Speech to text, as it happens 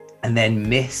And then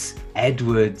Miss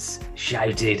Edwards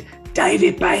shouted,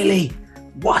 "David Bailey,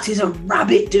 what is a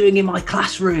rabbit doing in my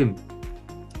classroom?"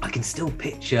 I can still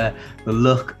picture the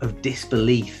look of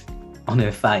disbelief on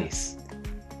her face.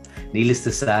 Needless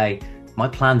to say, my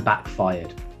plan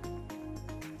backfired.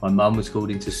 My mum was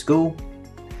called into school,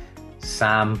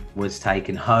 Sam was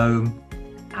taken home,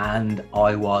 and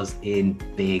I was in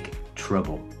big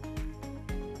trouble.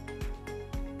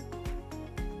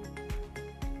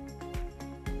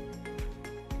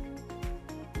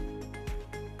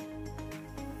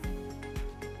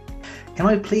 Can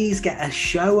I please get a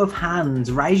show of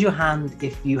hands? Raise your hand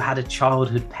if you had a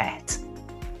childhood pet.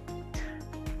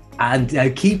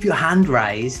 And keep your hand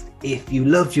raised if you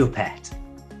loved your pet.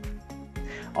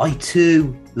 I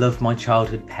too loved my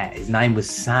childhood pet. His name was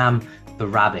Sam the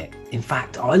rabbit. In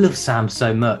fact, I love Sam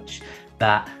so much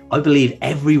that I believe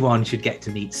everyone should get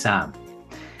to meet Sam.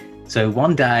 So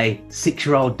one day,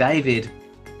 6-year-old David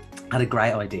had a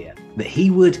great idea that he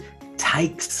would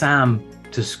take Sam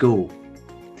to school.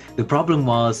 The problem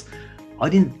was, I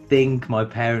didn't think my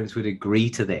parents would agree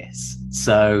to this.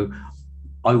 So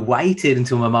I waited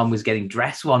until my mum was getting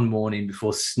dressed one morning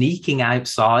before sneaking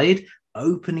outside,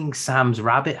 opening Sam's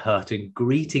rabbit hut and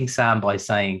greeting Sam by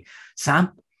saying,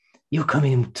 "Sam, you're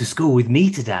coming to school with me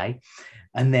today,"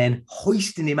 and then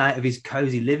hoisting him out of his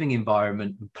cozy living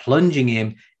environment and plunging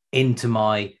him into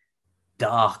my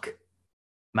dark,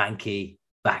 manky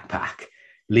backpack,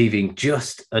 leaving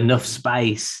just enough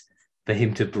space for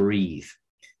him to breathe.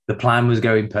 The plan was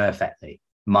going perfectly.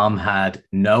 Mum had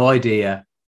no idea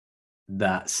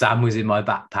that Sam was in my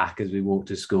backpack as we walked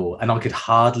to school, and I could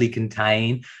hardly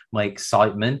contain my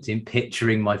excitement in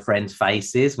picturing my friends'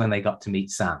 faces when they got to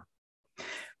meet Sam.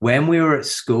 When we were at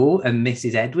school and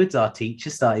Mrs. Edwards, our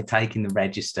teacher, started taking the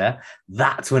register,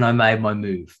 that's when I made my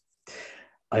move.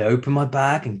 I opened my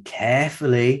bag and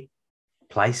carefully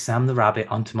placed Sam the rabbit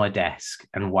onto my desk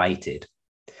and waited.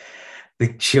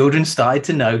 The children started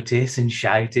to notice and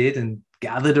shouted and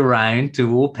gathered around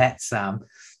to all pet Sam.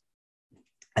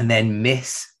 And then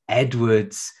Miss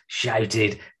Edwards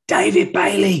shouted, "David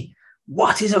Bailey,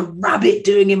 what is a rabbit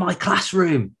doing in my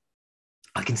classroom?"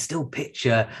 I can still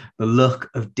picture the look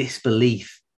of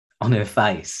disbelief on her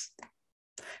face.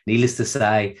 Needless to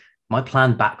say, my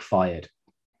plan backfired.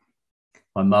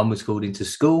 My mum was called into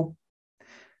school,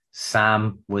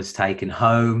 Sam was taken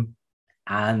home,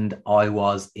 and I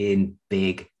was in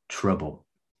big trouble.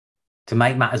 To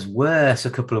make matters worse,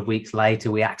 a couple of weeks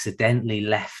later, we accidentally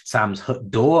left Sam's hut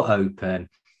door open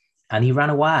and he ran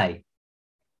away.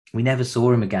 We never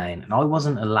saw him again, and I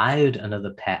wasn't allowed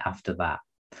another pet after that.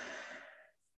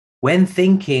 When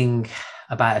thinking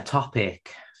about a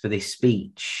topic for this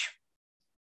speech,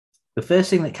 the first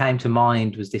thing that came to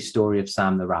mind was this story of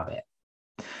Sam the rabbit.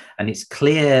 And it's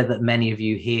clear that many of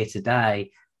you here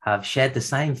today have shared the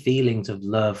same feelings of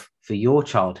love for your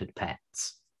childhood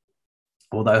pets.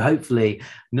 Although hopefully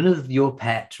none of your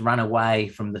pets ran away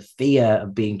from the fear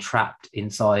of being trapped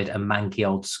inside a manky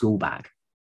old school bag.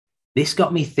 This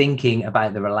got me thinking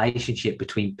about the relationship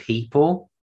between people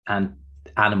and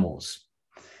animals.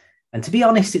 And to be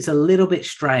honest, it's a little bit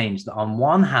strange that on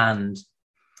one hand,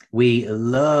 we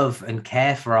love and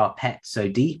care for our pets so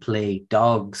deeply,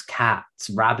 dogs, cats,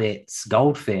 rabbits,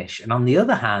 goldfish. And on the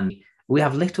other hand, we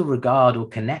have little regard or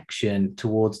connection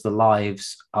towards the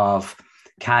lives of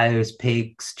cows,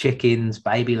 pigs, chickens,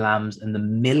 baby lambs, and the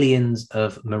millions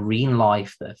of marine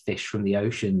life that fish from the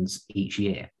oceans each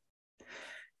year.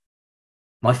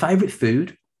 My favorite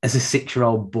food as a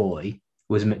 6-year-old boy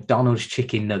was McDonald's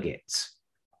chicken nuggets.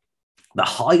 The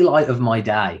highlight of my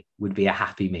day would be a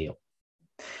Happy Meal.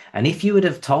 And if you would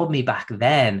have told me back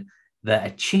then that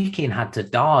a chicken had to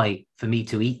die for me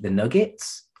to eat the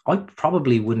nuggets, I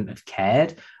probably wouldn't have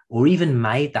cared or even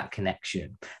made that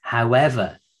connection.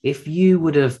 However, if you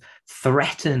would have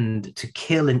threatened to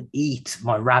kill and eat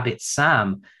my rabbit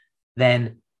Sam,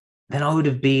 then I would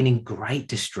have been in great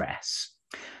distress.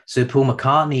 So Paul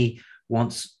McCartney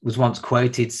was once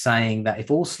quoted saying that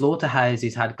if all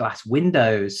slaughterhouses had glass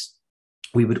windows,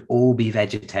 we would all be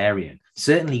vegetarian.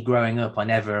 Certainly growing up, I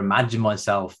never imagined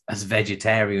myself as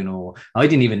vegetarian, or I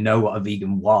didn't even know what a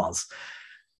vegan was.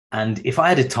 And if I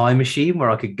had a time machine where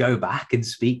I could go back and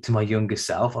speak to my younger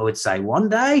self, I would say, one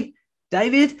day,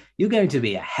 David, you're going to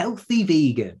be a healthy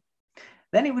vegan.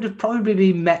 Then it would have probably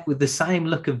been met with the same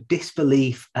look of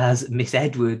disbelief as Miss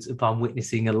Edwards upon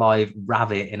witnessing a live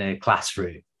rabbit in a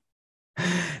classroom.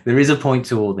 There is a point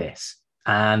to all this,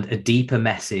 and a deeper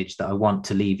message that I want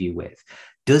to leave you with.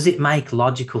 Does it make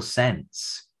logical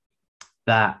sense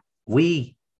that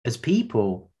we as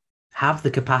people have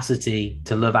the capacity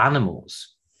to love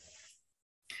animals?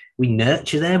 We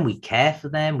nurture them, we care for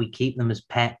them, we keep them as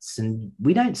pets, and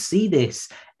we don't see this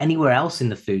anywhere else in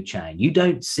the food chain. You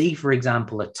don't see, for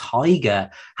example, a tiger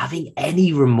having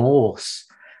any remorse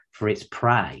for its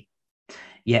prey.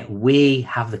 Yet we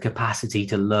have the capacity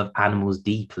to love animals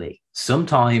deeply,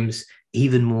 sometimes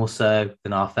even more so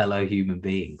than our fellow human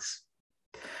beings.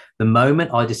 The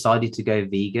moment I decided to go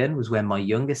vegan was when my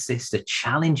younger sister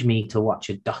challenged me to watch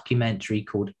a documentary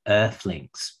called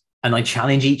Earthlings. And I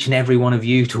challenge each and every one of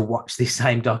you to watch this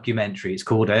same documentary. It's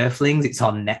called Earthlings. It's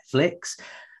on Netflix,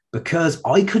 because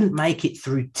I couldn't make it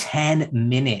through 10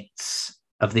 minutes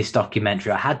of this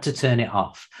documentary. I had to turn it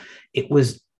off. It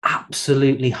was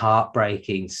absolutely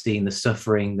heartbreaking seeing the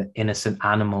suffering that innocent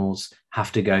animals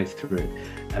have to go through.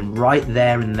 And right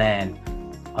there and then,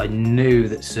 I knew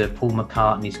that Sir Paul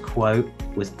McCartney's quote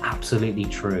was absolutely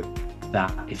true,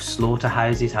 that if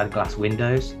slaughterhouses had glass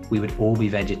windows, we would all be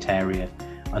vegetarian.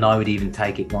 And I would even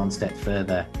take it one step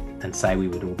further and say we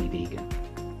would all be vegan.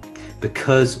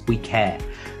 Because we care,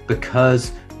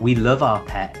 because we love our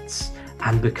pets,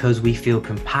 and because we feel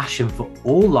compassion for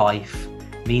all life,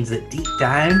 means that deep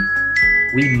down,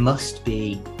 we must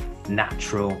be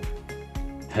natural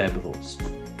herbivores.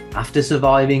 After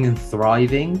surviving and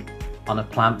thriving on a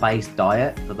plant-based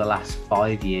diet for the last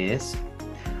 5 years,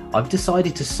 I've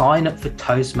decided to sign up for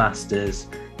Toastmasters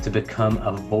to become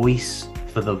a voice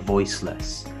for the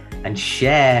voiceless and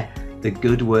share the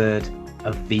good word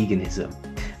of veganism.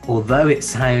 Although it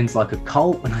sounds like a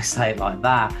cult when I say it like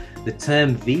that, the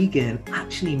term vegan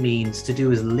actually means to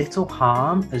do as little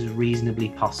harm as reasonably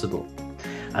possible.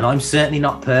 And I'm certainly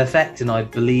not perfect, and I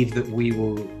believe that we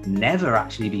will never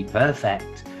actually be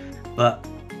perfect. But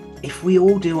if we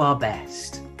all do our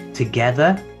best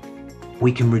together,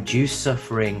 we can reduce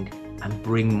suffering and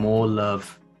bring more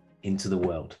love into the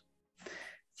world.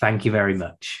 Thank you very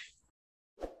much.